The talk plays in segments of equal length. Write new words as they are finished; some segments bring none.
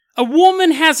A woman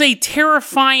has a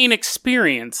terrifying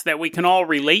experience that we can all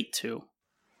relate to.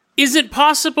 Is it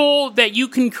possible that you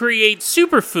can create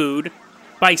superfood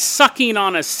by sucking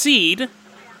on a seed,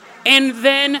 and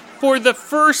then, for the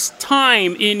first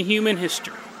time in human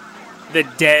history, the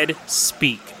dead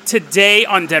speak? Today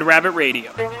on Dead Rabbit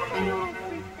Radio.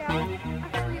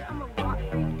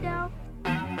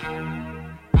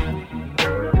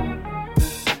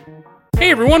 Hey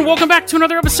everyone, welcome back to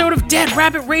another episode of Dead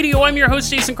Rabbit Radio. I'm your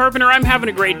host, Jason Carpenter. I'm having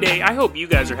a great day. I hope you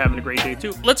guys are having a great day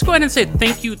too. Let's go ahead and say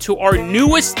thank you to our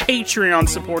newest Patreon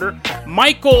supporter,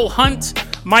 Michael Hunt.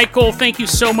 Michael, thank you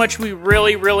so much. We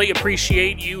really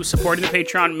appreciate you supporting the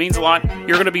Patreon. It means a lot.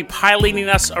 You're going to be piloting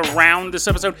us around this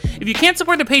episode. If you can't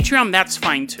support the Patreon, that's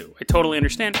fine too. I totally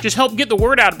understand. Just help get the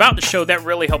word out about the show. That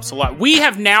really helps a lot. We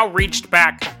have now reached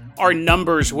back our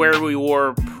numbers where we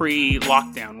were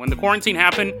pre-lockdown. When the quarantine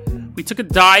happened, we took a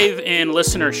dive in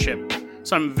listenership.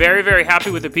 So I'm very happy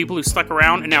with the people who stuck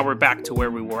around, and now we're back to where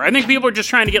we were. I think people are just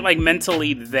trying to get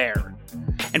mentally there.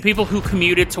 And people who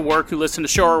commuted to work, who listen to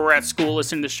the show, or were at school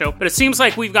listening to the show. But it seems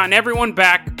like we've gotten everyone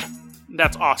back.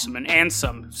 That's awesome, and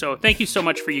some. So thank you so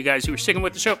much for you guys who are sticking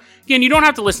with the show. Again, you don't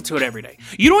have to listen to it every day.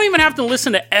 You don't even have to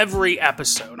listen to every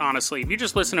episode, honestly. If you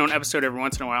just listen to an episode every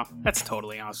once in a while, that's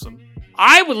totally awesome.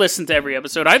 I would listen to every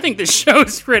episode. I think this show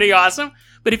is pretty awesome.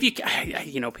 But if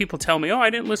people tell me,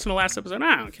 I didn't listen to last episode.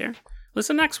 I don't care.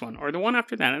 Listen to the next one, or the one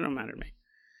after that. It don't matter to me.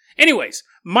 Anyways,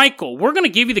 Michael, we're going to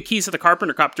give you the keys to the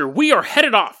Carpenter Copter. We are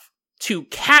headed off to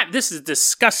this is a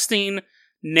disgusting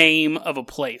name of a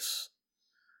place.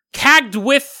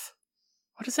 Cagdwith.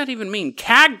 What does that even mean?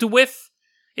 Cagdwith.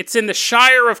 It's in the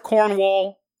Shire of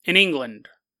Cornwall in England.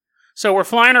 So we're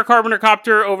flying our Carpenter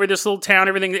Copter over this little town.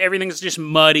 Everything's just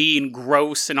muddy and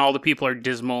gross, and all the people are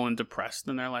dismal and depressed.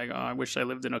 And they're like, oh, I wish I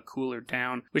lived in a cooler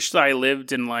town. Wish I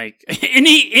lived in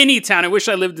any town. I wish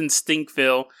I lived in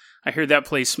Stinkville. I heard that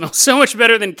place smells so much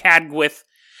better than Cadgwith.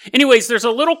 Anyways, there's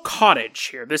a little cottage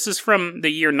here. This is from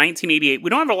the year 1988. We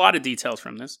don't have a lot of details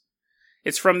from this.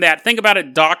 It's from that Think About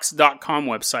It Docs.com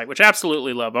website, which I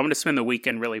absolutely love. I'm going to spend the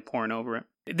weekend really pouring over it.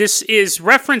 This is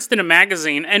referenced in a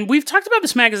magazine, and we've talked about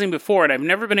this magazine before, and I've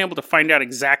never been able to find out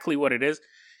exactly what it is.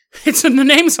 The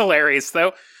name's hilarious,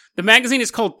 though. The magazine is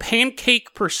called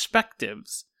Pancake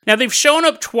Perspectives. Now, they've shown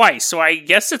up twice, so I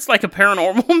guess it's like a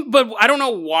paranormal, but I don't know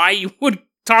why you would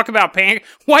talk about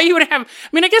why you would have,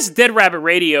 I guess Dead Rabbit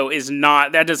Radio is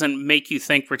not, that doesn't make you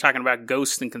think we're talking about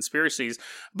ghosts and conspiracies,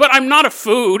 but I'm not a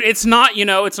food, it's not,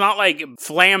 it's not like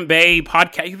flambe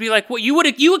podcast, you'd be like, well,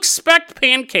 you expect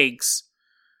pancakes,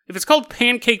 if it's called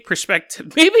Pancake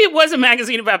Perspective, maybe it was a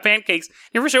magazine about pancakes,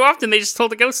 every so often they just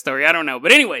told a ghost story, I don't know,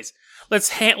 but anyways,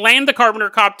 let's land the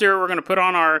Carpenter Copter, we're going to put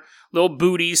on our little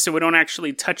booties so we don't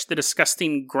actually touch the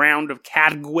disgusting ground of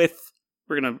Cadgwith,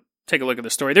 we're going to take a look at the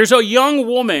story. There's a young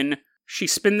woman.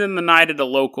 She's spending the night at a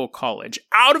local college.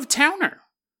 Out-of-towner.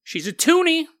 She's a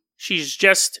toonie. She's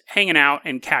just hanging out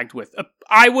in Cagdwith.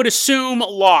 I would assume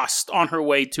lost on her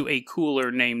way to a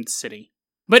cooler named city.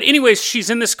 But anyways, she's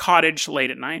in this cottage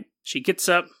late at night. She gets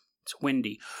up. It's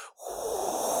windy.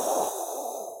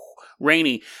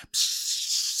 Rainy.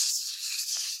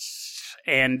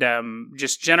 And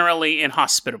just generally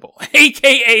inhospitable,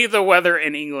 a.k.a. the weather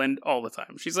in England all the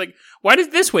time. She's like, why does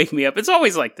this wake me up? It's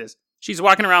always like this. She's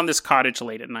walking around this cottage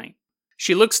late at night.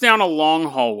 She looks down a long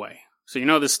hallway. So you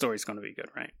know this story's going to be good,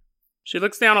 right? She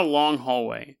looks down a long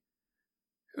hallway.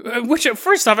 Which,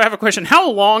 first off, I have a question. How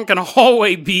long can a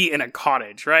hallway be in a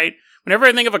cottage, right? Whenever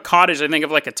I think of a cottage, I think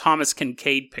of like a Thomas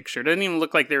Kincaid picture. It doesn't even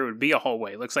look like there would be a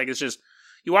hallway. It looks like it's just,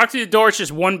 you walk through the door, it's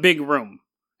just one big room.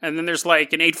 And then there's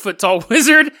like an 8-foot-tall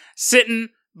wizard sitting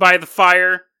by the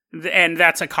fire, and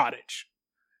that's a cottage.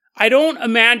 I don't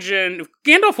imagine...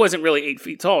 Gandalf wasn't really 8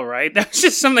 feet tall, right? That was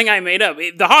just something I made up.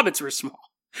 The hobbits were small.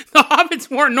 The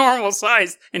hobbits were normal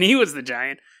sized, and he was the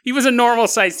giant. He was a normal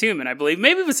sized human, I believe.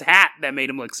 Maybe it was his hat that made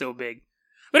him look so big.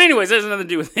 But anyways, that has nothing to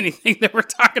do with anything that we're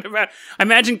talking about. I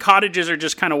imagine cottages are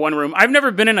just kind of one room. I've never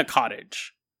been in a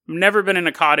cottage.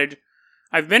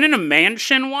 I've been in a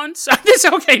mansion once.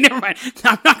 Okay, never mind.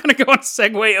 I'm not going to go on a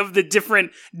segue of the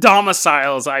different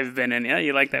domiciles I've been in. Yeah,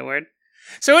 you like that word?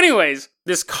 So anyways,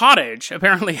 this cottage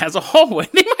apparently has a hallway.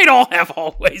 They might all have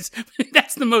hallways.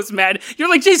 That's the most mad. You're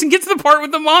like, Jason, get to the part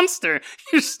with the monster.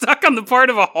 You're stuck on the part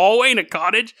of a hallway in a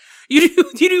cottage. You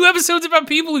do episodes about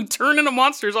people who turn into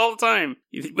monsters all the time.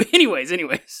 Anyways,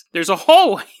 there's a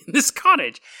hallway in this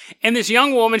cottage. And this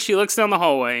young woman, she looks down the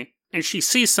hallway. And she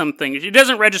sees something. She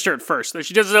doesn't register at first.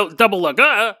 She does a double look.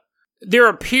 There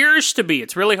appears to be,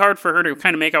 it's really hard for her to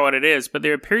kind of make out what it is, but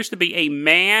there appears to be a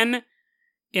man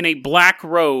in a black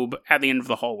robe at the end of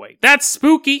the hallway. That's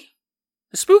spooky.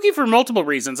 Spooky for multiple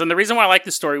reasons, and the reason why I like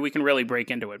this story, we can really break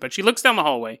into it. But she looks down the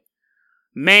hallway.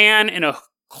 Man in a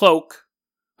cloak,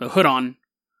 a hood on.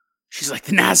 She's like,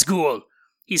 the Nazgul.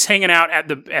 He's hanging out at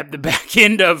the back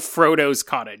end of Frodo's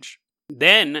cottage.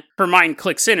 Then her mind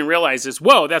clicks in and realizes,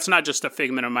 whoa, that's not just a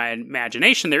figment of my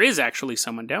imagination. There is actually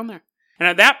someone down there. And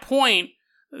at that point,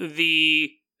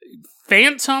 the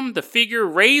phantom, the figure,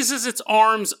 raises its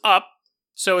arms up.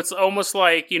 So it's almost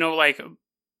like, you know what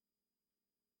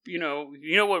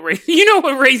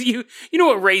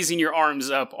raising your arms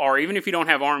up are. Even if you don't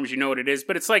have arms, you know what it is.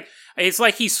 But it's like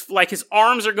his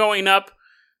arms are going up.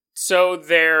 So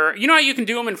they're, you know how you can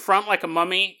do them in front like a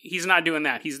mummy? He's not doing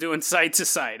that. He's doing side to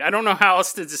side. I don't know how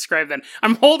else to describe that.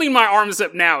 I'm holding my arms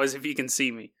up now as if you can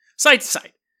see me. Side to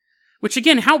side. Which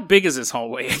again, how big is this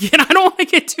hallway? Again, I don't want to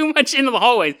get too much into the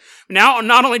hallway. Now,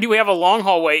 not only do we have a long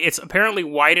hallway, it's apparently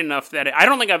wide enough that I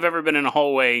don't think I've ever been in a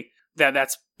hallway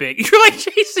that's big. You're like,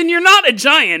 Jason, you're not a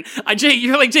giant.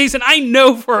 You're like, Jason, I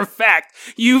know for a fact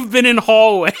you've been in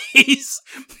hallways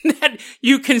that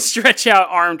you can stretch out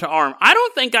arm to arm. I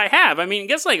don't think I have. I mean, I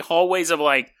guess like hallways of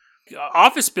like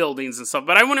office buildings and stuff,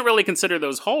 but I wouldn't really consider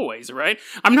those hallways, right?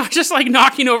 I'm not just like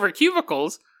knocking over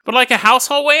cubicles, but like a house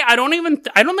hallway, I don't think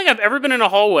I've ever been in a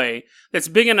hallway that's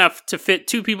big enough to fit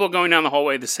two people going down the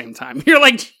hallway at the same time. You're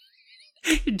like,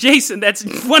 Jason, that's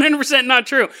 100% not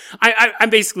true.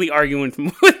 I'm basically arguing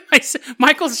with myself.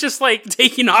 Michael's just like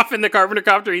taking off in the carpenter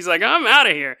copter. He's like, I'm out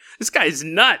of here. This guy's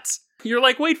nuts. You're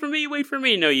like, wait for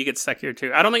me. No, you get stuck here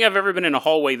too. I don't think I've ever been in a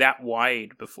hallway that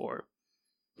wide before.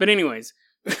 But anyways,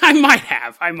 I might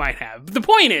have. But the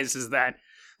point is that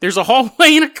there's a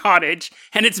hallway in a cottage,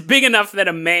 and it's big enough that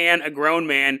a grown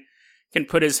man, can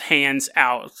put his hands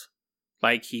out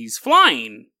like he's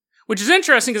flying. Which is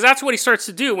interesting, because that's what he starts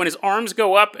to do when his arms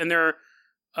go up and they're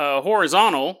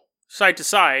horizontal, side to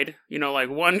side. You know, like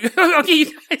one... Okay,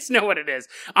 you guys know what it is.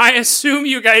 I assume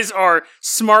you guys are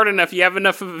smart enough, you have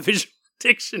enough of a visual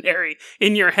dictionary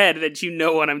in your head that you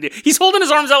know what I'm doing. He's holding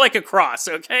his arms out like a cross,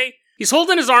 okay? He's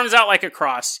holding his arms out like a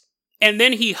cross, and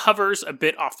then he hovers a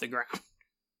bit off the ground.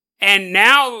 And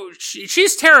now,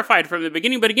 she's terrified from the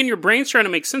beginning, but again, your brain's trying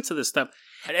to make sense of this stuff.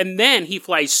 And then he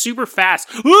flies super fast,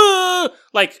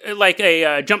 like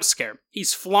a jump scare.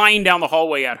 He's flying down the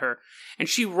hallway at her. And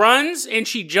she runs and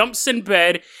she jumps in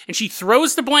bed and she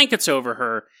throws the blankets over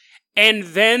her. And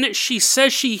then she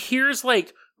says she hears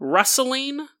like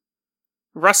rustling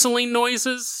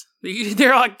noises.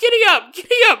 They're like, giddy up,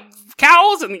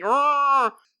 cows and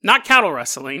not cattle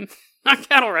rustling,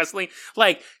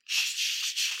 like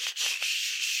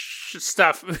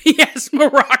stuff. He has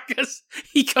maracas.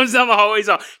 He comes down the hallways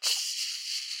all.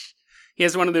 He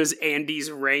has one of those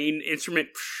Andes rain instrument.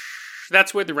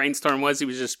 That's what the rainstorm was. He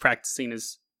was just practicing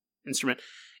his instrument.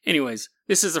 Anyways,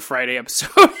 this is a Friday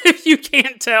episode, if you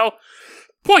can't tell.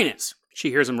 Point is, she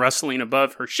hears him rustling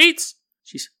above her sheets.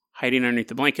 She's hiding underneath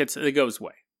the blankets. It goes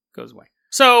away.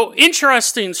 So,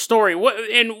 interesting story.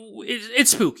 And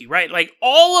it's spooky, right? Like,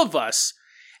 all of us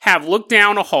have looked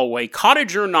down a hallway,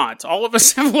 cottage or not. All of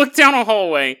us have looked down a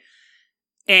hallway,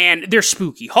 and they're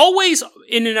spooky. Hallways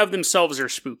in and of themselves are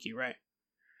spooky, right?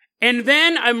 And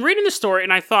then I'm reading the story,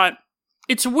 and I thought,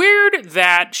 it's weird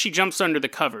that she jumps under the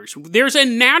covers. There's a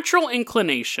natural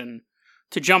inclination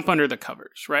to jump under the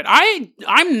covers, right?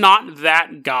 I'm not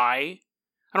that guy.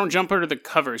 I don't jump under the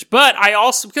covers. But I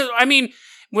also, because, I mean,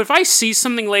 if I see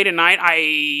something late at night,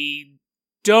 I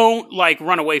don't, like,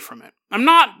 run away from it. I'm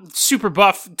not super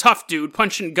buff, tough dude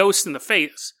punching ghosts in the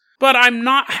face. But I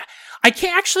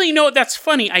can't actually, you know what, that's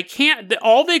funny.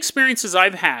 All the experiences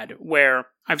I've had where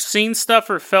I've seen stuff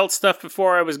or felt stuff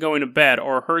before I was going to bed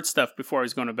or heard stuff before I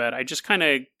was going to bed, I just kind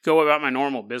of go about my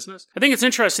normal business. I think it's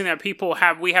interesting that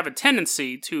we have a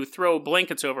tendency to throw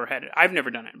blankets overhead. I've never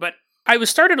done it, but I was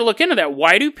starting to look into that.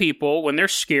 Why do people, when they're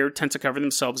scared, tend to cover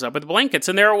themselves up with blankets?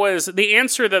 And there was the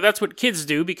answer that that's what kids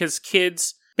do, because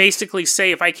kids basically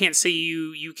say, if I can't see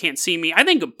you, you can't see me. I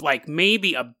think like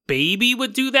maybe a baby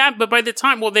would do that, but by the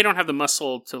time, well, they don't have the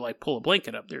muscle to like pull a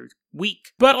blanket up. They're weak.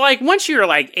 But like once you're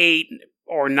like 8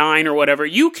 or 9 or whatever,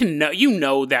 you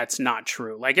know that's not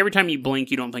true. Like every time you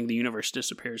blink, you don't think the universe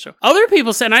disappears. So other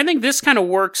people said, and I think this kind of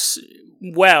works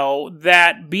well,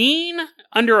 that being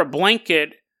under a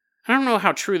blanket, I don't know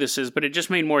how true this is, but it just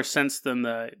made more sense than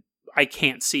the I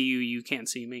can't see you, you can't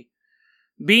see me.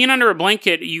 Being under a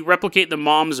blanket, you replicate the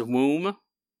mom's womb,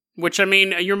 which, I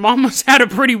mean, your mom must have had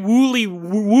a pretty woolly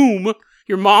womb.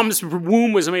 Your mom's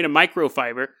womb was made of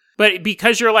microfiber. But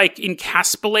because you're, like, there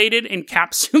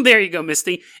you go,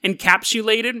 Misty,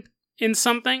 encapsulated in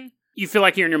something, you feel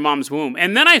like you're in your mom's womb.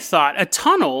 And then I thought, a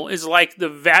tunnel is like the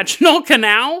vaginal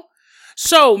canal.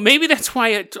 So maybe that's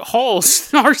why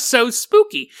halls are so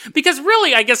spooky. Because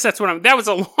really, I guess that was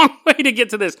a long way to get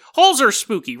to this. Halls are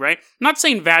spooky, right? I'm not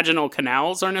saying vaginal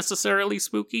canals are necessarily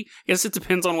spooky. I guess it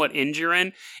depends on what end you're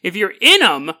in. If you're in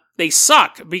them, they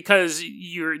suck because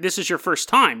this is your first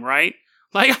time, right?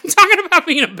 Like, I'm talking about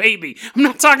being a baby. I'm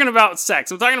not talking about sex.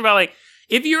 I'm talking about, like,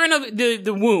 if you're in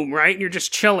the womb, right, and you're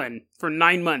just chilling for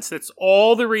 9 months, that's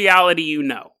all the reality you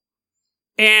know.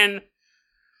 And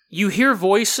you hear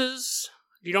voices.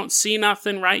 You don't see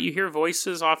nothing, right? You hear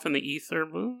voices off in the ether.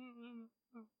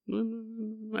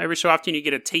 Every so often you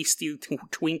get a tasty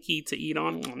Twinkie to eat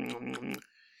on.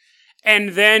 And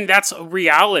then that's a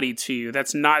reality to you.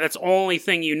 That's the only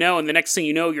thing you know. And the next thing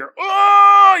you know,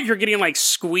 you're getting like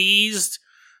squeezed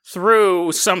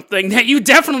through something that you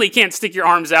definitely can't stick your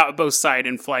arms out both sides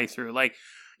and fly through. Like,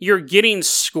 you're getting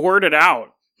squirted out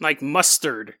like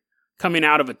mustard coming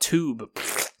out of a tube.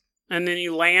 And then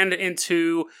you land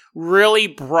into really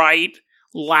bright,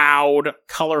 loud,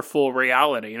 colorful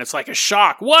reality. And it's like a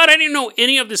shock. What? I didn't know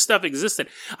any of this stuff existed.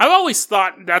 I've always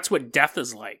thought that's what death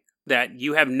is like. That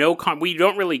you have no we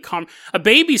don't really a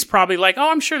baby's probably like,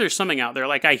 oh, I'm sure there's something out there.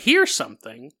 Like, I hear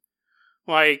something.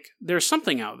 Like, there's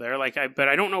something out there. Like, but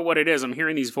I don't know what it is. I'm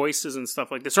hearing these voices and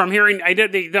stuff like this. Or I'm hearing,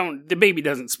 the baby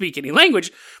doesn't speak any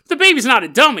language. But the baby's not a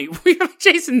dummy.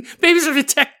 Jason, babies are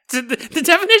the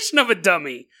definition of a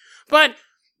dummy. But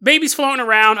babies floating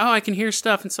around, oh, I can hear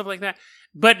stuff and stuff like that.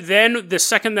 But then the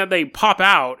second that they pop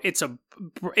out,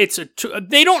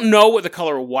 they don't know what the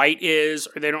color white is,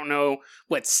 or they don't know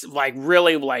what's like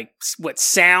really like what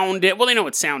sound it. Well, they know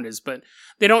what sound is, but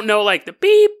they don't know like the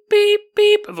beep, beep,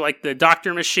 beep of like the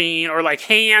doctor machine or like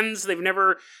hands. They've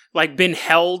never like been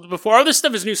held before. All this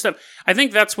stuff is new stuff. I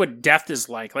think that's what death is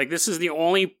like. Like, this is the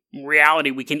only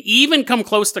reality we can even come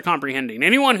close to comprehending.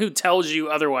 Anyone who tells you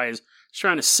otherwise is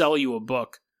trying to sell you a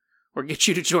book or get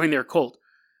you to join their cult.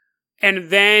 And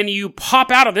then you pop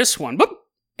out of this one, boop,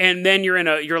 and then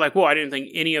you're like, whoa, I didn't think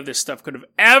any of this stuff could have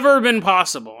ever been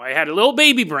possible. I had a little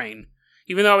baby brain.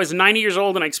 Even though I was 90 years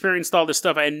old and I experienced all this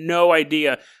stuff, I had no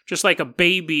idea. Just like a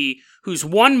baby who's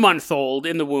 1 month old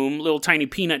in the womb, little tiny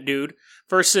peanut dude,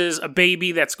 versus a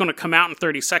baby that's going to come out in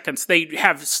 30 seconds. They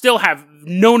still have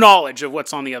no knowledge of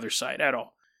what's on the other side at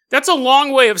all. That's a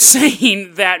long way of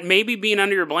saying that maybe being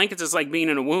under your blankets is like being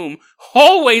in a womb.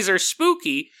 Hallways are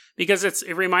spooky because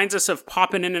it reminds us of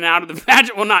popping in and out of the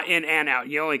vaginal, well, not in and out,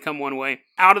 you only come one way,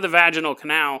 out of the vaginal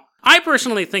canal. I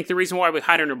personally think the reason why we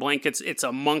hide under blankets, it's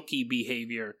a monkey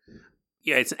behavior.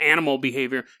 Yeah, it's animal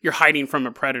behavior. You're hiding from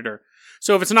a predator.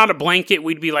 So if it's not a blanket,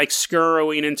 we'd be like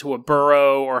scurrying into a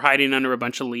burrow or hiding under a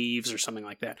bunch of leaves or something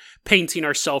like that. Painting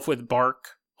ourselves with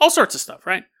bark. All sorts of stuff,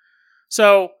 right?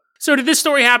 So did this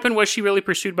story happen? Was she really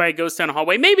pursued by a ghost down a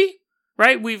hallway? Maybe,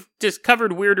 right? We've just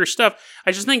covered weirder stuff.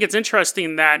 I just think it's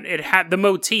interesting that it had the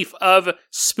motif of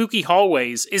spooky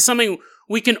hallways is something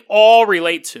we can all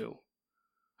relate to.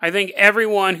 I think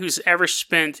everyone who's ever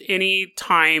spent any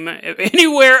time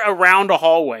anywhere around a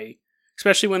hallway,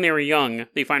 especially when they were young,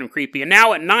 they find them creepy. And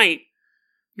now at night,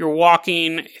 you're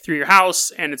walking through your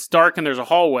house and it's dark and there's a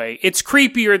hallway. It's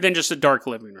creepier than just a dark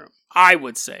living room, I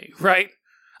would say, right?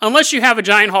 Unless you have a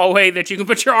giant hallway that you can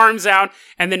put your arms out,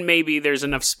 and then maybe there's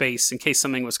enough space in case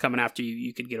something was coming after you,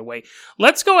 you could get away.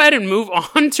 Let's go ahead and move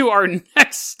on to our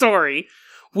next story.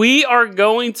 We are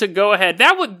going to go ahead.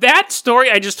 That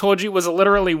story I just told you was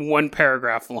literally 1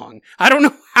 paragraph long. I don't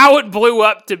know how it blew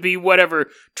up to be whatever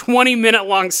 20-minute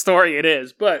long story it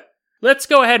is, but let's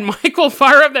go ahead. Michael,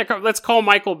 fire up that car. Let's call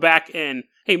Michael back in.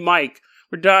 Hey, Mike,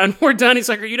 we're done. We're done. He's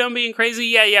like, are you done being crazy?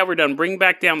 Yeah, we're done. Bring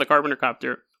back down the Carpenter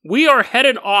Copter. We are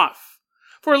headed off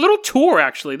for a little tour,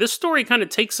 actually. This story kind of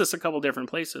takes us a couple different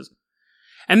places.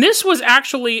 And this was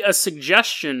actually a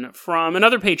suggestion from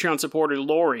another Patreon supporter,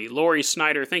 Lori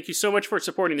Snyder. Thank you so much for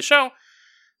supporting the show.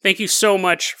 Thank you so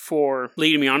much for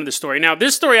leading me on to this story. Now,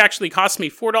 this story actually cost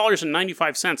me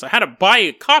 $4.95. I had to buy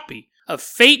a copy of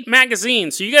Fate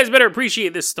magazine, so you guys better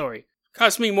appreciate this story. It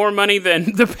cost me more money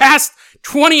than the past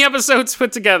 20 episodes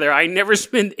put together. I never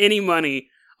spend any money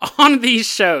on these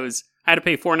shows. I had to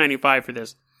pay $4.95 for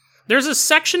this. There's a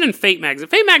section in Fate magazine.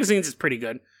 Fate magazines is pretty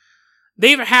good.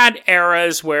 They've had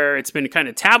eras where it's been kind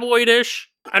of tabloidish.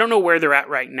 I don't know where they're at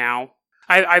right now.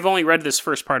 I've only read this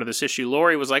first part of this issue.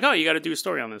 Lori was like, oh, you got to do a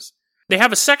story on this. They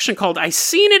have a section called I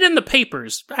Seen It in the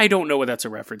Papers. I don't know what that's a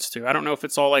reference to. I don't know if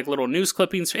it's all like little news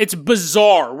clippings. It's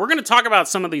bizarre. We're going to talk about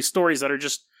some of these stories that are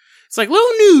just, it's like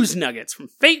little news nuggets from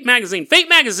Fate magazine. Fate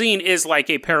magazine is like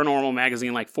a paranormal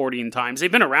magazine like 40 times.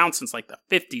 They've been around since like the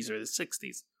 50s or the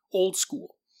 60s. Old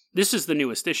school. This is the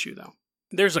newest issue though.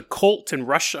 There's a cult in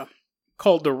Russia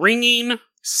called the Ringing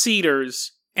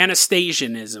Cedars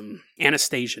Anastasianism.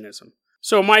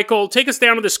 So, Michael, take us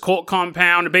down to this cult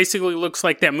compound. It basically looks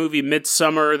like that movie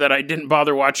Midsummer that I didn't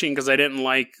bother watching because I didn't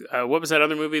like. What was that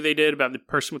other movie they did about the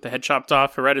person with the head chopped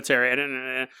off? Hereditary. I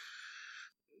didn't.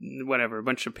 Whatever. A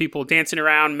bunch of people dancing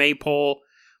around, maypole,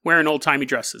 wearing old-timey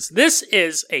dresses. This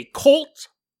is a cult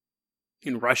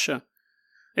in Russia.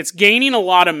 It's gaining a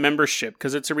lot of membership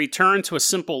because it's a return to a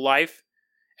simple life.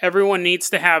 Everyone needs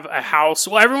to have a house.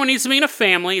 Well, everyone needs to be in a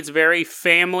family. It's very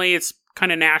family. It's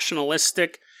kind of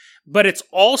nationalistic. But it's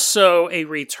also a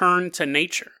return to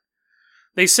nature.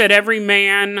 They said every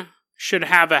man should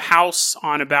have a house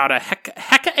on about a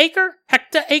hectare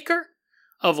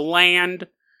of land,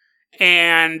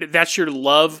 and that's your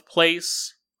love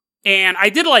place. And I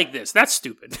did like this. That's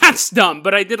stupid. That's dumb,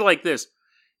 but I did like this.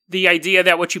 The idea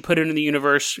that what you put into the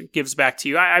universe gives back to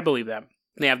you. I believe that.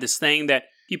 They have this thing that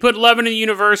you put love in the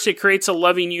universe, it creates a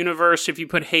loving universe. If you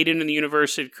put hate into the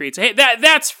universe, it creates hate.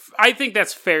 I think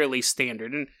that's fairly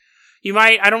standard. And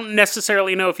I don't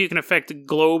necessarily know if you can affect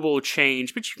global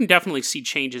change, but you can definitely see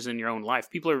changes in your own life.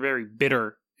 People are very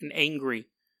bitter and angry,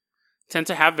 tend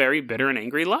to have very bitter and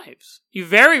angry lives. You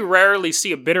very rarely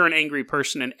see a bitter and angry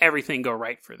person and everything go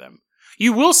right for them.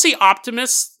 You will see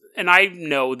optimists, and I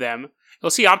know them. You'll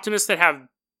see optimists that have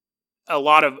a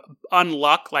lot of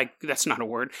unluck, like, that's not a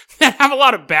word, that have a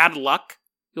lot of bad luck.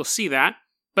 You'll see that,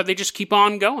 but they just keep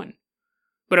on going.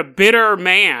 But a bitter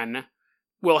man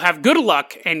will have good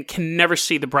luck and can never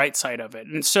see the bright side of it.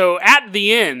 And so at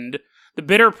the end, the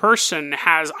bitter person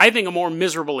has, I think, a more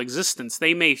miserable existence.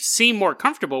 They may seem more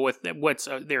comfortable with what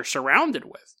they're surrounded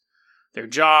with. Their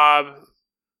job,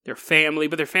 their family,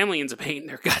 but their family ends up hating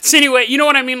their guts. Anyway, you know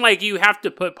what I mean? Like, you have to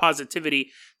put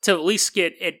positivity to at least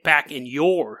get it back in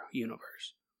your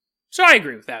universe. So I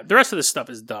agree with that. The rest of this stuff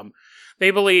is dumb. They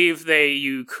believe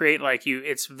you create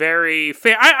it's very,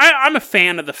 I'm a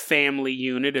fan of the family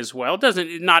unit as well.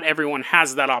 Not everyone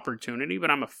has that opportunity, but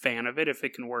I'm a fan of it if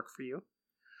it can work for you.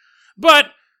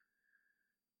 But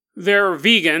they're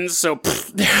vegans, so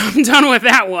I'm done with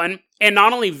that one. And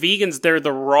not only vegans, they're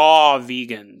the raw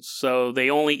vegans. So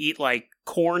they only eat like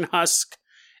corn husk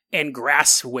and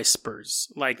grass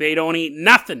whispers. Like, they don't eat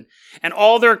nothing. And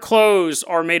all their clothes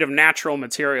are made of natural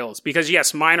materials. Because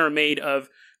yes, mine are made of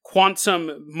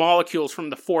quantum molecules from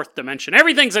the fourth dimension.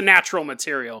 Everything's a natural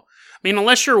material. I mean,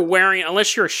 unless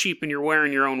you're a sheep and you're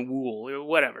wearing your own wool,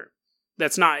 whatever.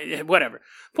 That's not, whatever.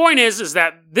 Point is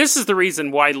that this is the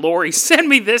reason why Lori sent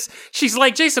me this. She's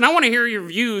like, Jason, I want to hear your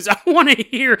views. I want to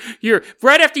hear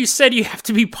right after you said you have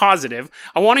to be positive,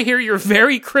 I want to hear your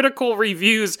very critical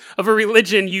reviews of a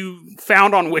religion you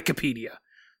found on Wikipedia.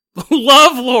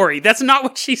 Love Lori. That's not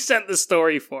what she sent the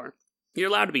story for. You're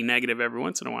allowed to be negative every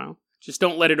once in a while. Just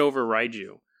don't let it override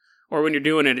you. Or when you're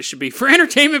doing it, it should be for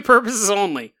entertainment purposes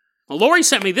only. Well, Lori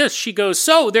sent me this. She goes,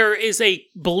 so there is a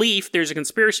belief, there's a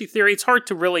conspiracy theory. It's hard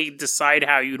to really decide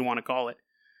how you'd want to call it.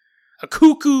 A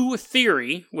cuckoo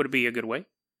theory would be a good way.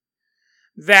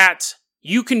 That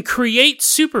you can create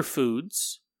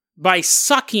superfoods by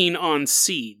sucking on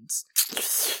seeds.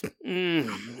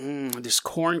 This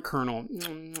corn kernel.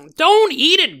 Don't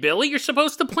eat it, Billy. You're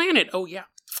supposed to plant it. Oh, yeah.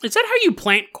 Is that how you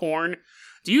plant corn?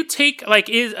 Do you take,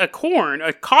 is a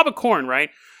cob of corn, right?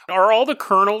 Are all the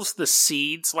kernels the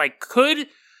seeds?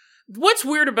 What's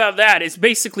weird about that is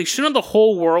basically, shouldn't the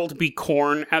whole world be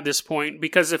corn at this point?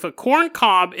 Because if a corn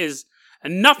cob is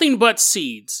nothing but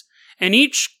seeds, and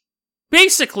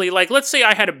basically, let's say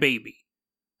I had a baby.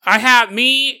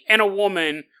 Me and a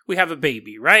woman, we have a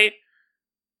baby, right?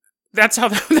 That's how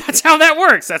that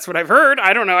works. That's what I've heard.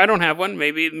 I don't know. I don't have one.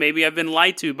 Maybe I've been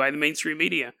lied to by the mainstream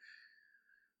media.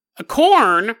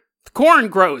 Corn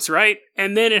grows, right?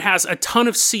 And then it has a ton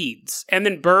of seeds. And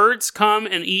then birds come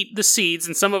and eat the seeds,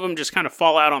 and some of them just kind of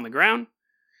fall out on the ground.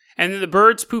 And then the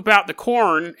birds poop out the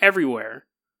corn everywhere.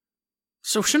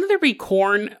 So shouldn't there be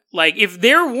corn? If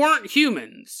there weren't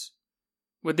humans,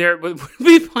 would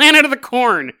be Planet of the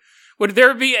Corn? Would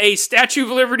there be a Statue of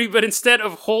Liberty, but instead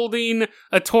of holding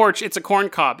a torch, it's a corn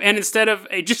cob? And instead of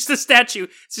just a statue,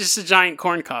 it's just a giant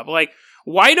corn cob.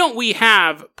 Why don't we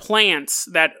have plants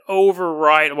that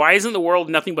override? Why isn't the world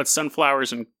nothing but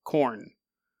sunflowers and corn?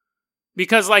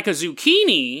 Because a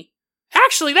zucchini,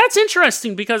 actually, that's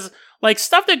interesting because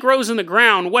stuff that grows in the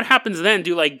ground, what happens then?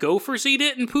 Do gophers eat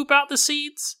it and poop out the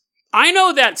seeds? I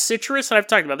know that citrus, I've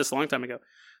talked about this a long time ago,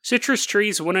 citrus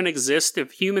trees wouldn't exist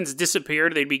if humans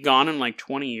disappeared. They'd be gone in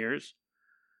 20 years.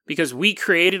 Because we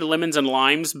created lemons and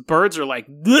limes. Birds are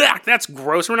blech, that's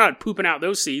gross. We're not pooping out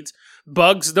those seeds.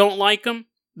 Bugs don't like them.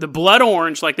 The blood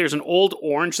orange, there's an old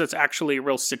orange that's actually a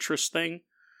real citrus thing.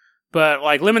 But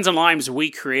lemons and limes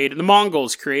we created. The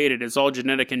Mongols created. It's all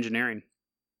genetic engineering.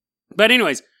 But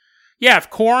anyways, Yeah, if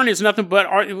corn is nothing but,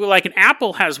 like an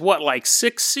apple has what, like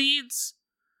 6 seeds?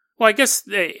 Well, I guess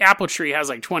the apple tree has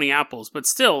like 20 apples, but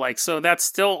still, like, so that's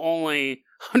still only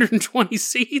 120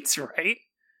 seeds, right?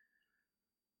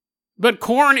 But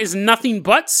corn is nothing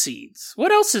but seeds.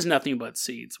 What else is nothing but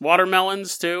seeds?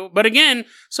 Watermelons, too. But again,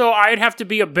 so I'd have to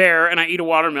be a bear, and I eat a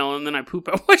watermelon, then I poop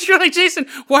out. What's you're like, Jason,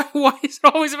 why is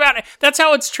it always about it? That's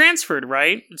how it's transferred,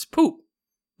 right? It's poop.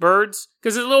 Birds,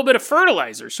 because it's a little bit of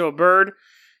fertilizer. So a bird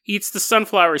eats the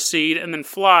sunflower seed, and then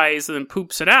flies, and then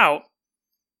poops it out.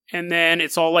 And then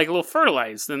it's all like a little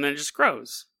fertilized, and then it just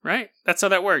grows, right? That's how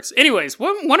that works. Anyways,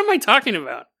 what am I talking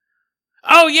about?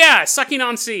 Oh yeah, sucking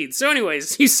on seeds. So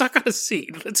anyways, you suck on a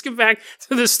seed. Let's get back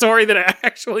to the story that I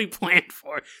actually planned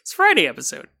for. It's Friday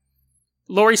episode.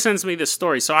 Lori sends me this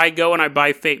story, so I go and I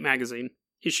buy Fate magazine,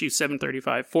 issue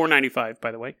 735, $4.95,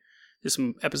 by the way. This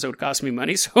episode cost me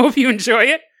money, so hope you enjoy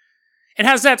it. It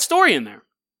has that story in there.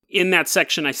 In that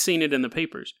section, I seen it in the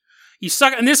papers. You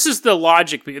suck, and this is the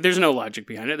logic. There's no logic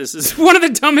behind it. This is one of the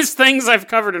dumbest things I've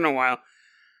covered in a while.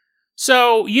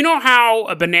 So, you know how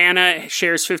a banana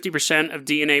shares 50% of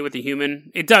DNA with a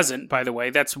human? It doesn't, by the way.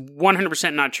 That's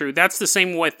 100% not true. That's the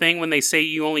same thing when they say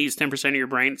you only use 10% of your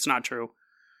brain. It's not true.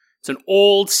 It's an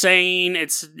old saying.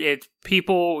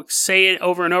 People say it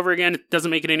over and over again. It doesn't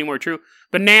make it any more true.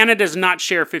 Banana does not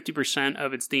share 50%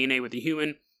 of its DNA with a human.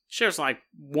 It shares like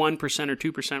 1% or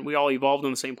 2%. We all evolved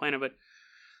on the same planet, but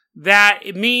that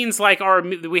it means like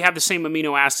we have the same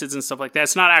amino acids and stuff like that.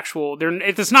 It's not actual.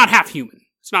 It's not half human.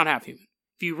 It's not half human.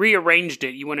 If you rearranged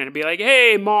it, you wouldn't be like,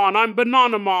 "Hey, Mon, I'm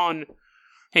Banana Mon,"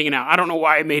 hanging out. I don't know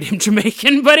why I made him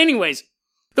Jamaican, but anyways,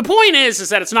 the point is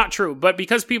that it's not true. But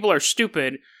because people are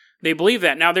stupid, they believe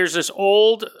that. Now, there's this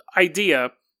old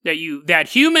idea that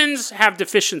humans have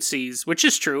deficiencies, which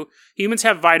is true. Humans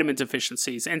have vitamin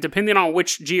deficiencies, and depending on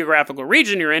which geographical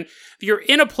region you're in, if you're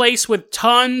in a place with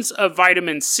tons of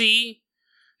vitamin C,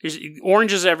 there's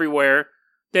oranges everywhere,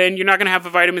 then you're not going to have a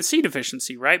vitamin C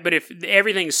deficiency, right? But if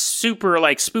everything's super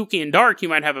like spooky and dark, you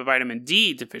might have a vitamin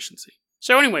D deficiency.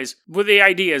 So anyways, well, the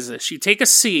idea is this. You take a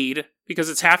seed, because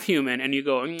it's half human, and you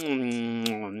go, I mean,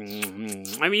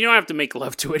 you don't have to make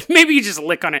love to it. Maybe you just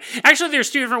lick on it. Actually,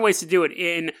 there's 2 different ways to do it.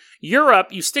 In Europe,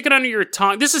 you stick it under your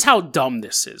tongue. This is how dumb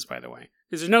this is, by the way.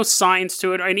 There's no science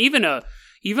to it. And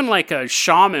even like a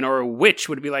shaman or a witch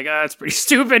would be like, that's pretty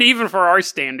stupid, even for our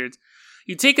standards.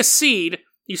 You take a seed,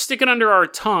 you stick it under our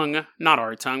tongue. Not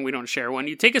our tongue, we don't share one.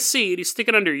 You take a seed, you stick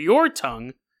it under your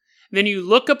tongue, then you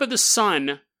look up at the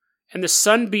sun, and the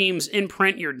sunbeams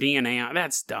imprint your DNA on it.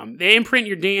 That's dumb. They imprint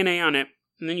your DNA on it,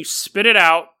 and then you spit it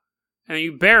out, and then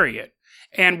you bury it.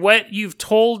 And what you've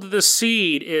told the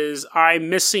seed is, I'm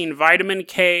missing vitamin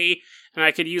K, and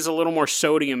I could use a little more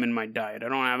sodium in my diet. I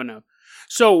don't have enough.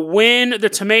 So when the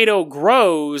tomato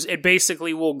grows, it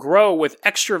basically will grow with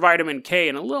extra vitamin K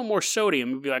and a little more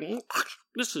sodium. You'll be like,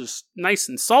 this is nice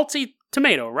and salty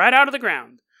tomato right out of the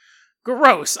ground.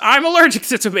 Gross. I'm allergic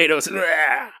to tomatoes.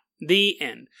 The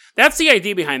end. That's the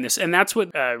idea behind this, and that's what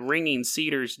ringing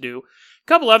cedars do. A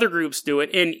couple other groups do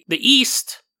it. In the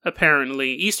East,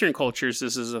 apparently, Eastern cultures,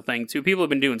 this is a thing too. People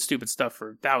have been doing stupid stuff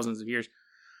for thousands of years.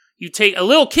 A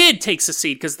little kid takes a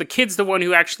seed, because the kid's the one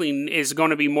who actually is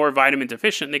going to be more vitamin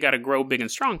deficient. They got to grow big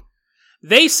and strong.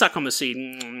 They suck on the seed,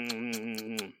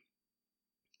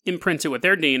 imprint it with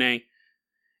their DNA,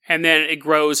 and then it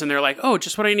grows, and they're like, oh,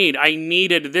 just what I need. I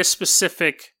needed this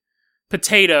specific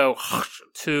potato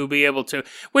to be able to,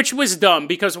 which was dumb,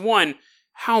 because one,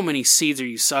 how many seeds are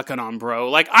you sucking on, bro?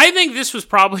 Like, I think this was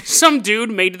probably some dude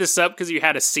made this up because you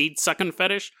had a seed sucking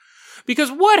fetish.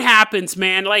 Because what happens,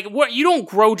 man? Like, what, you don't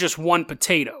grow just one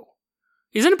potato.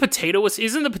 Isn't the potato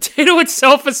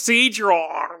itself a seed? You're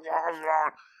all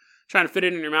trying to fit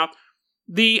it in your mouth.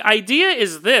 The idea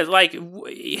is this, like,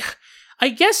 I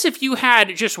guess if you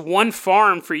had just one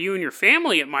farm for you and your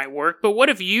family, it might work. But what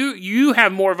if you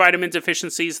have more vitamin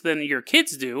deficiencies than your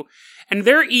kids do, and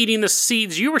they're eating the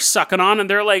seeds you were sucking on, and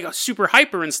they're like super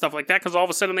hyper and stuff like that because all of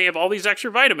a sudden they have all these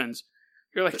extra vitamins?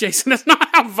 You're like, Jason, that's not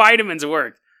how vitamins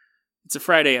work. It's a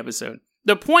Friday episode.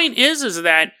 The point is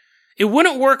that it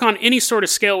wouldn't work on any sort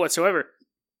of scale whatsoever.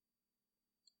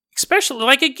 Especially,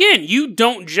 like, again, you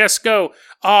don't just go,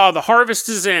 the harvest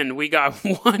is in. We got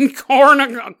one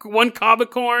cob of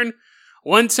corn,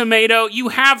 one tomato. You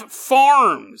have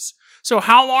farms. So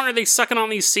how long are they sucking on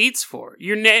these seeds for?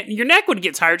 Your neck would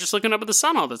get tired just looking up at the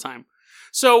sun all the time.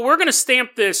 So we're going to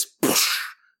stamp this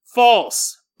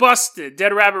false, busted,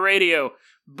 Dead Rabbit Radio.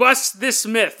 Bust this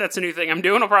myth. That's a new thing I'm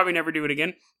doing. I'll probably never do it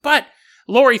again. But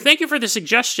Lori, thank you for the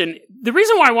suggestion. The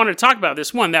reason why I wanted to talk about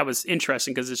this, one, that was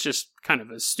interesting because it's just kind of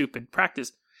a stupid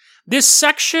practice. This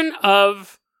section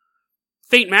of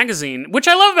Fate magazine, which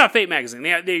I love about Fate magazine.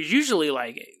 There's usually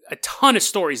like a ton of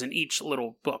stories in each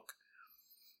little book.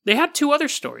 They had 2 other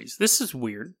stories. This is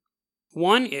weird.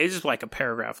 One is like a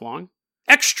paragraph long.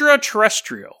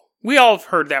 Extraterrestrial. We all have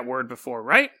heard that word before,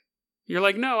 right? You're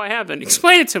like, no, I haven't.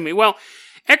 Explain it to me. Well,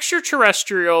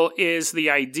 extraterrestrial is the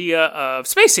idea of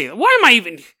space alien. Why am I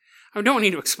even... I don't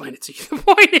need to explain it to you. The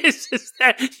point is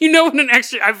that you know what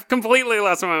I've completely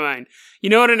lost my mind. You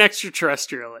know what an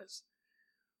extraterrestrial is.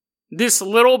 This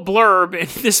little blurb in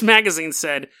this magazine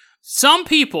said, some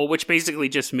people, which basically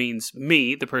just means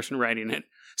me, the person writing it,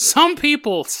 some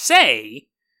people say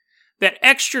that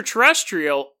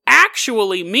extraterrestrial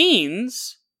actually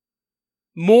means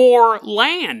more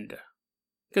land.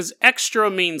 Because extra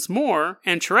means more,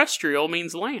 and terrestrial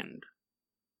means land.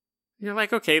 You're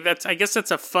like, okay, I guess that's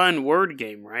a fun word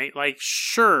game, right? Like,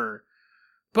 sure.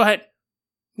 But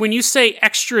when you say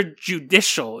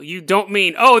extrajudicial, you don't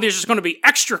mean, oh, there's just going to be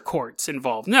extra courts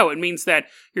involved. No, it means that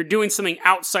you're doing something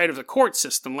outside of the court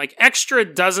system. Like, extra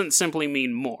doesn't simply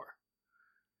mean more.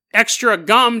 Extra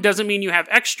gum doesn't mean you have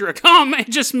extra gum. It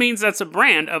just means that's a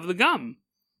brand of the gum.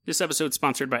 This episode's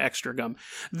sponsored by Extra Gum.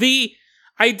 The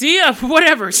idea of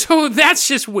whatever, so that's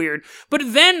just weird. But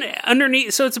then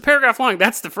underneath, so it's a paragraph long,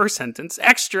 that's the first sentence.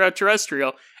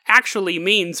 Extraterrestrial actually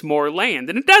means more land,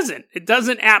 and it doesn't. It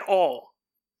doesn't at all.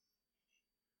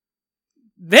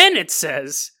 Then it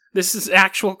says, this is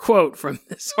actual quote from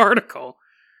this article,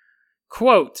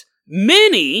 quote,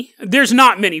 there's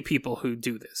not many people who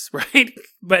do this, right?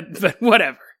 But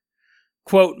whatever.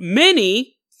 Quote,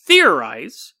 many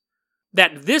theorize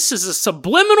that this is a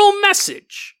subliminal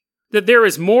message that there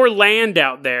is more land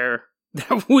out there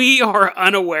that we are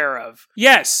unaware of.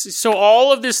 Yes, so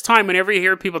all of this time, whenever you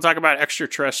hear people talk about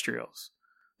extraterrestrials,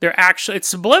 it's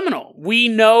subliminal. We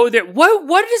know that,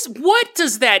 what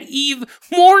does that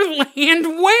more land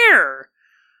where?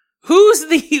 Who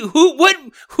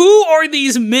are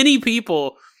these many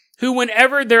people who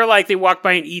whenever they walk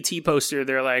by an ET poster,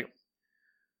 they're like,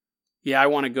 yeah, I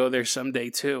want to go there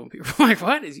someday too. People are like,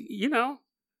 what?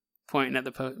 Pointing at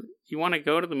the poster. You want to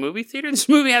go to the movie theater? This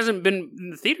movie hasn't been in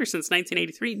the theater since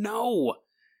 1983. No.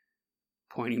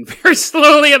 Pointing very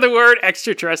slowly at the word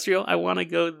extraterrestrial. I want to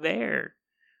go there.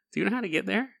 Do you know how to get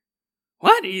there?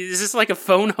 What? Is this like a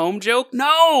phone home joke?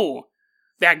 No.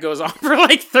 That goes on for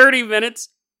like 30 minutes.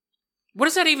 What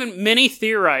does that even... Many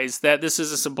theorize that this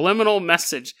is a subliminal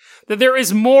message. That there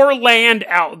is more land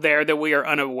out there that we are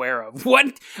unaware of.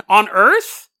 What? On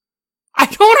Earth? I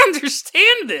don't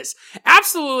understand this.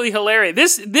 Absolutely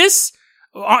hilarious.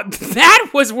 That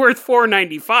was worth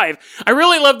 $4.95. I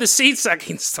really love the seed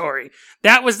sucking story.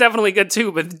 That was definitely good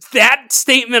too, but that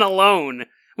statement alone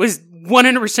was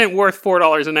 100% worth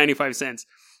 $4.95.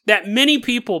 That many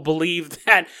people believe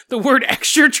that the word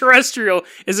extraterrestrial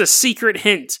is a secret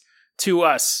hint to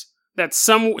us. That's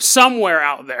somewhere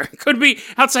out there. It could be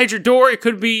outside your door. It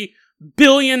could be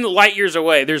billion light years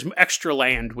away. There's extra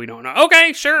land we don't know.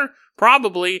 Okay, sure.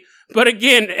 Probably. But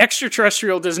again,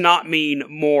 extraterrestrial does not mean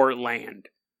more land.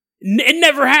 It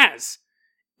never has.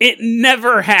 It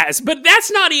never has. But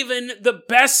that's not even the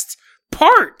best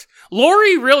part.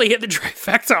 Lori really hit the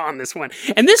trifecta on this one.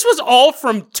 And this was all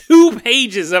from 2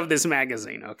 pages of this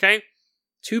magazine, okay?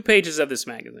 2 pages of this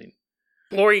magazine.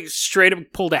 Lori straight up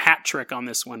pulled a hat trick on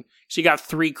this one. She got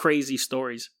 3 crazy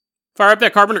stories. Fire up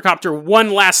that Carpenter Copter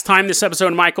one last time this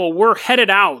episode, Michael. We're headed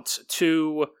out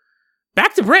to...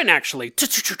 back to Britain, actually.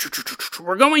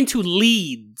 We're going to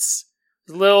Leeds.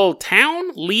 Little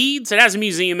town, Leeds. It has a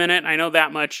museum in it. I know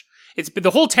that much.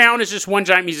 The whole town is just one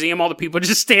giant museum. All the people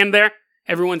just stand there.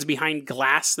 Everyone's behind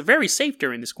glass. They're very safe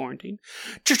during this quarantine.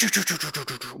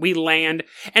 We land.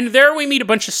 And there we meet a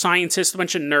bunch of scientists, a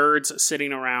bunch of nerds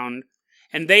sitting around.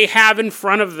 And they have in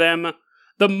front of them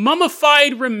the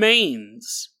mummified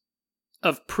remains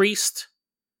of priest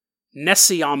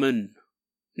Nessie Amun.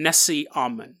 Nessie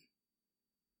Amun.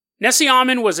 Nessie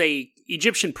Amun was an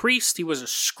Egyptian priest. He was a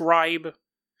scribe.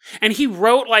 And he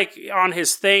wrote, on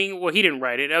his thing, well, he didn't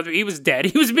write it. He was dead.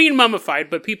 He was being mummified,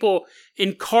 but people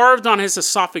carved on his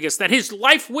esophagus that his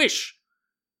life wish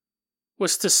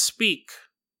was to speak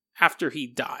after he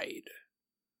died.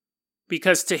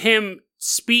 Because to him,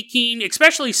 speaking,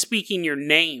 especially speaking your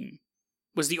name,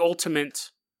 was the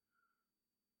ultimate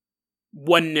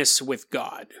oneness with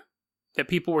God. That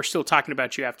people were still talking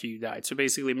about you after you died. So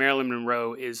basically, Marilyn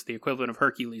Monroe is the equivalent of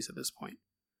Hercules at this point.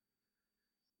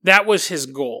 That was his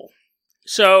goal.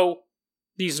 So,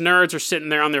 these nerds are sitting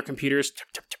there on their computers,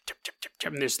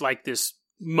 and there's this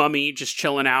mummy just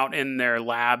chilling out in their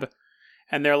lab.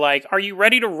 And they're like, are you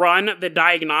ready to run the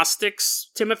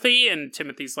diagnostics, Timothy? And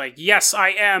Timothy's like, yes, I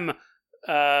am.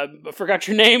 I forgot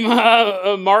your name,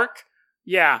 Mark.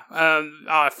 Yeah,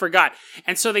 I forgot.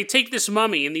 And so they take this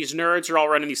mummy, and these nerds are all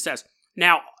running these tests.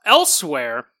 Now,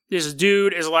 elsewhere, this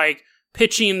dude is like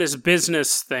pitching this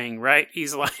business thing, right?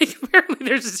 He's like, apparently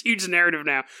there's this huge narrative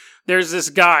now. There's this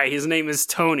guy, his name is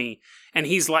Tony, and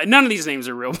he's like, none of these names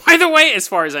are real. By the way, as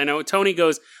far as I know, Tony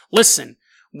goes, listen,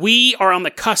 we are on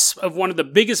the cusp of one of the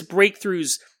biggest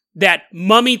breakthroughs that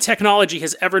mummy technology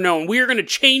has ever known. We are going to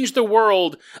change the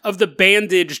world of the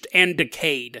bandaged and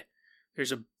decayed.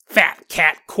 There's a fat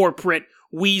cat corporate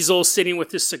weasel sitting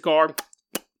with his cigar.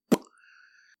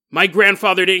 My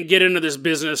grandfather didn't get into this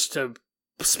business to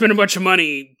spend a bunch of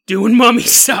money doing mummy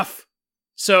stuff.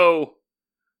 So,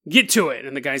 get to it.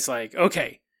 And the guy's like,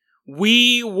 okay,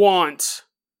 we want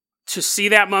to see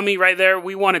that mummy right there.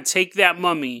 We want to take that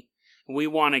mummy. And we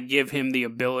want to give him the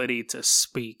ability to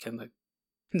speak. And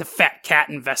the fat cat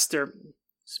investor,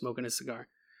 smoking a cigar,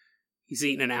 he's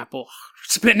eating an apple,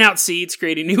 spitting out seeds,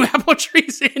 creating new apple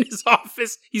trees in his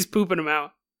office. He's pooping them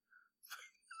out.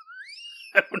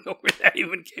 I don't know where that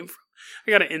even came from.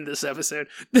 I gotta end this episode.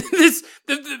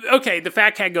 Okay, the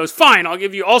fat cat goes, fine, I'll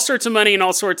give you all sorts of money and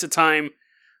all sorts of time.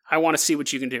 I want to see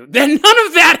what you can do. Then none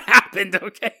of that happened,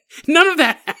 okay? None of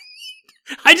that happened.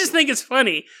 I just think it's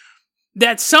funny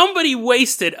that somebody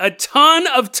wasted a ton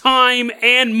of time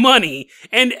and money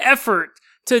and effort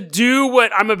to do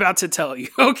what I'm about to tell you,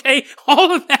 okay?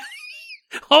 All of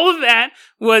that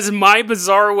was my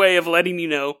bizarre way of letting you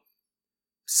know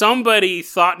somebody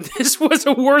thought this was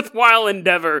a worthwhile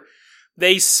endeavor.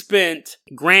 They spent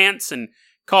grants and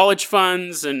college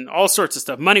funds and all sorts of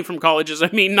stuff. Money from colleges. I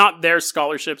mean, not their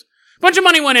scholarships. A bunch of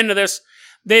money went into this.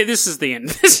 This is the end.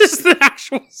 This is the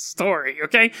actual story,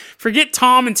 okay? Forget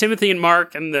Tom and Timothy and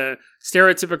Mark and the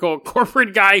stereotypical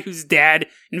corporate guy whose dad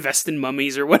invested in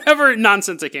mummies or whatever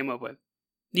nonsense I came up with.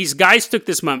 These guys took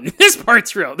this mummy. This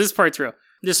part's real.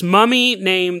 This mummy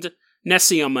named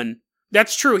Nesyamun.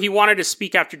 That's true. He wanted to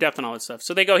speak after death and all that stuff.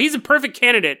 So they go, he's a perfect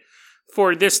candidate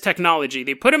for this technology.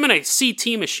 They put him in a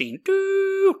CT machine.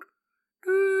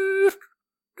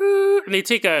 And they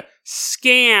take a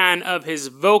scan of his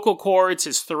vocal cords,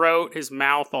 his throat, his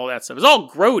mouth, all that stuff. It's all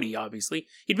grody, obviously.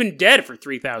 He'd been dead for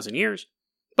 3,000 years.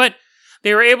 But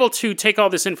they were able to take all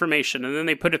this information, and then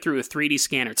they put it through a 3D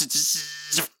scanner.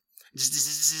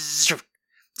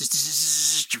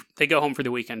 They go home for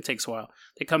the weekend. It takes a while.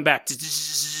 They come back.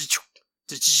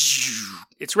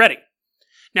 It's ready.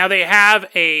 Now they have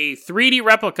a 3D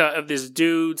replica of this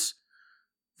dude's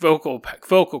vocal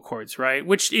cords, right?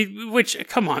 Which,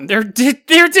 come on, they're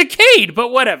decayed, but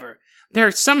whatever. They're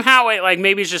somehow, like,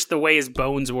 maybe it's just the way his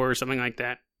bones were or something like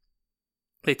that.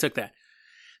 They took that.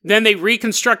 Then they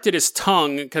reconstructed his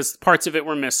tongue, because parts of it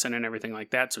were missing and everything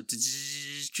like that. So,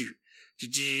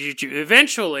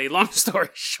 eventually, long story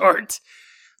short,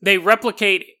 they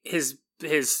replicate his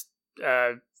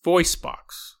voice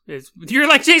box. You're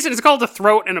like, Jason, it's called a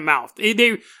throat and a mouth.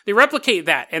 They replicate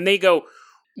that, and they go,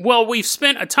 well, we've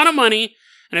spent a ton of money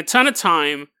and a ton of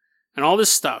time and all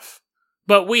this stuff,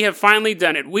 but we have finally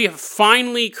done it. We have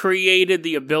finally created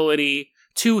the ability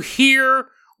to hear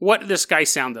what this guy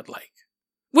sounded like,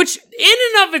 which in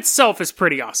and of itself is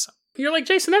pretty awesome. You're like,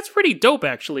 Jason, that's pretty dope,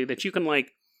 actually, that you can,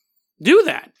 like, do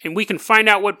that, and we can find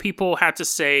out what people had to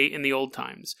say in the old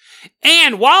times.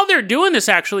 And while they're doing this,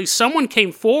 actually, someone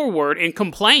came forward and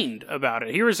complained about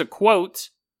it. Here is a quote.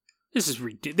 This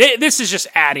is just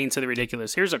adding to the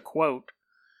ridiculous. Here's a quote.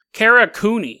 Kara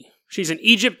Cooney. She's an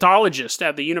Egyptologist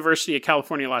at the University of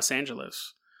California, Los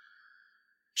Angeles.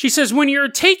 She says, when you're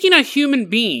taking a human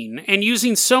being and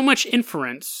using so much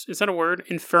inference, is that a word?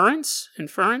 Inference?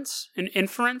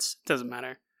 Doesn't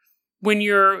matter. When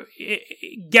you're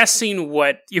guessing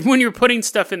when you're putting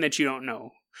stuff in that you don't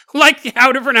know. Like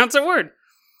how to pronounce a word.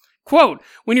 Quote,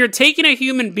 when you're taking a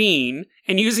human being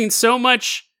and using so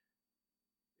much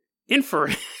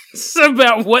inference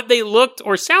about what they looked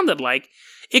or sounded like,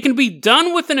 it can be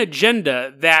done with an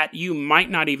agenda that you might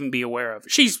not even be aware of.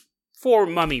 She's for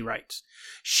mummy rights.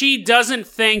 She doesn't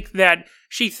think that,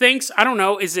 she thinks, I don't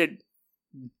know, is it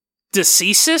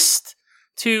deceasist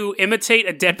to imitate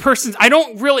a dead person? I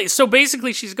don't really, so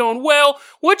basically she's going, well,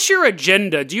 what's your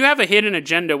agenda? Do you have a hidden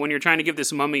agenda when you're trying to give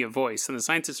this mummy a voice? And the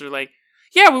scientists are like,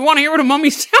 yeah, we want to hear what a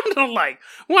mummy sounded like.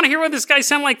 We want to hear what this guy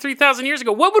sounded like 3,000 years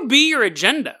ago. What would be your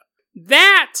agenda?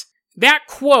 That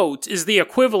quote is the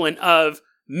equivalent of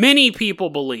many people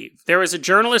believe. There was a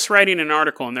journalist writing an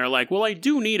article, and they're like, well, I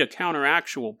do need a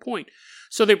counteractual point.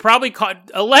 So they probably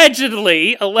caught,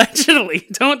 allegedly,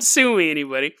 don't sue me,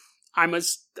 anybody.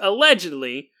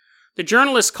 Allegedly, the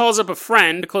journalist calls up a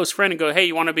close friend, and go, hey,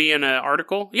 you want to be in an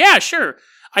article? Yeah, sure.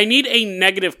 I need a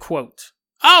negative quote.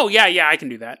 Oh, yeah, I can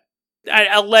do that.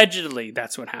 Allegedly,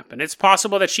 that's what happened. It's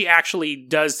possible that she actually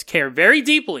does care very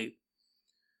deeply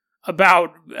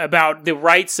about the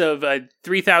rights of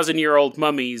 3,000-year-old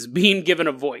mummies being given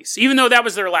a voice, even though that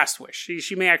was their last wish.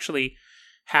 She may actually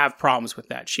have problems with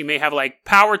that. She may have like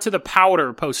power to the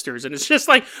powder posters, and it's just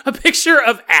like a picture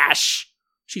of Ash.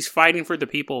 She's fighting for the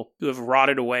people who have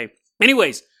rotted away.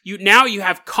 Anyways, you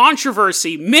have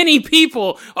controversy. Many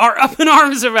people are up in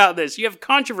arms about this. You have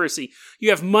controversy. You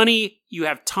have money. You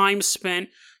have time spent.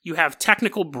 You have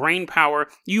technical brain power.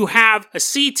 You have a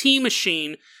CT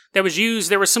machine that was used.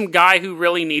 There was some guy who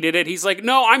really needed it. He's like,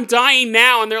 no, I'm dying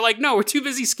now. And they're like, no, we're too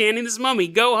busy scanning this mummy.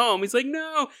 Go home. He's like,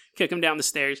 no. Kick him down the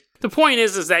stairs. The point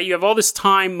is that you have all this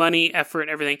time, money, effort, and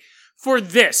everything for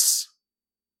this.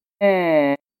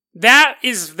 That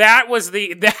is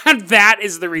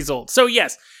the result. So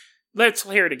yes, let's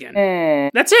hear it again.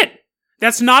 That's it.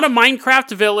 That's not a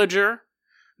Minecraft villager.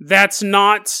 That's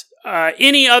not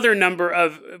any other number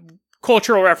of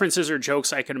cultural references or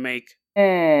jokes I could make.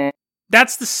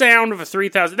 That's the sound of a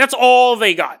 3,000. That's all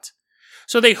they got.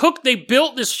 So they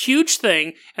built this huge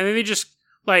thing, and then they just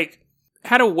like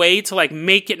had a way to like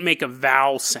make it make a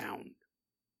vowel sound.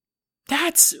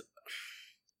 That's.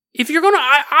 If you're gonna,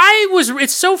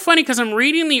 it's so funny because I'm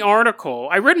reading the article.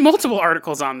 I read multiple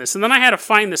articles on this, and then I had to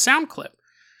find the sound clip.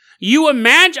 You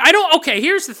imagine,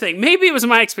 here's the thing. Maybe it was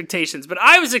my expectations, but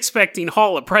I was expecting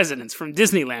Hall of Presidents from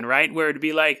Disneyland, right? Where it'd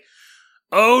be like,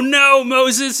 oh no,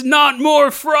 Moses, not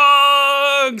more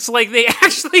frogs! Like, they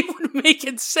actually would make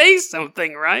it say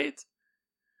something, right?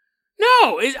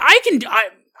 No,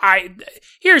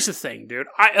 here's the thing, dude.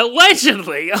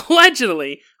 Allegedly,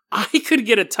 I could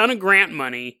get a ton of grant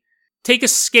money, take a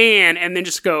scan, and then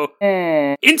just go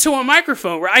into a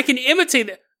microphone where I can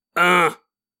imitate that.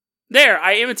 There,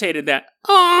 I imitated that.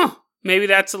 Maybe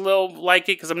that's a little like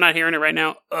it because I'm not hearing it right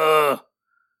now.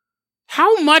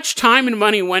 How much time and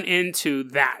money went into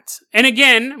that? And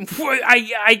again,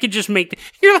 I could just make...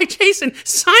 You're like, Jason,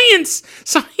 science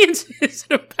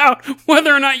isn't about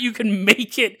whether or not you can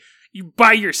make it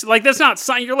by yourself. Like, that's not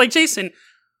science. You're like, Jason...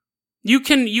 You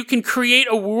can create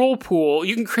a whirlpool.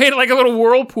 You can create like a little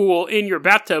whirlpool in your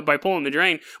bathtub by pulling the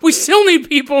drain. We still need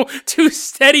people to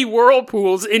steady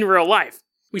whirlpools in real life.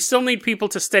 We still need people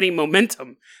to steady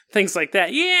momentum. Things like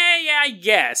that. Yeah, I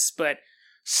guess, but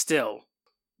still.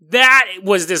 That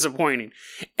was disappointing.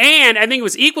 And I think it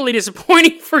was equally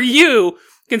disappointing for you,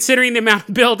 considering the amount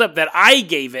of buildup that I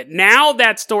gave it. Now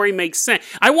that story makes sense.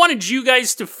 I wanted you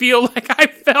guys to feel like I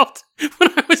felt when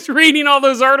I was reading all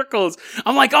those articles.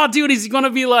 I'm like, oh, dude, is he going to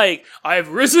be like, I've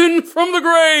risen from the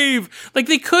grave? Like,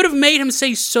 they could have made him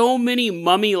say so many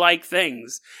mummy-like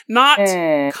things. Not,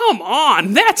 come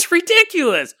on, that's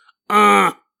ridiculous.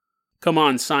 Come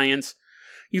on, science.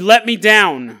 You let me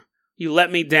down. You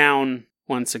let me down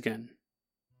once again.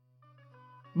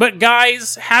 But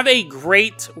guys, have a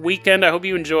great weekend. I hope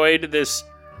you enjoyed this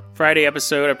Friday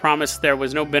episode. I promise there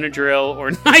was no Benadryl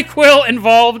or NyQuil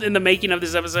involved in the making of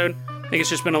this episode. I think it's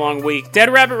just been a long week.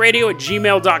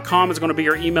 DeadRabbitRadio@gmail.com is going to be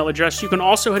your email address. You can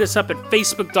also hit us up at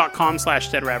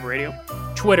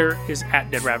Facebook.com/DeadRabbitRadio. Twitter is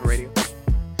 @DeadRabbitRadio.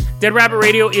 Dead Rabbit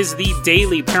Radio is the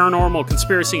daily paranormal,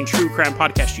 conspiracy, and true crime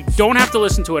podcast. You don't have to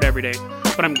listen to it every day,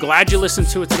 but I'm glad you listened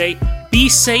to it today. Be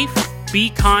safe. Be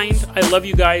kind. I love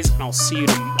you guys, and I'll see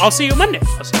you Monday.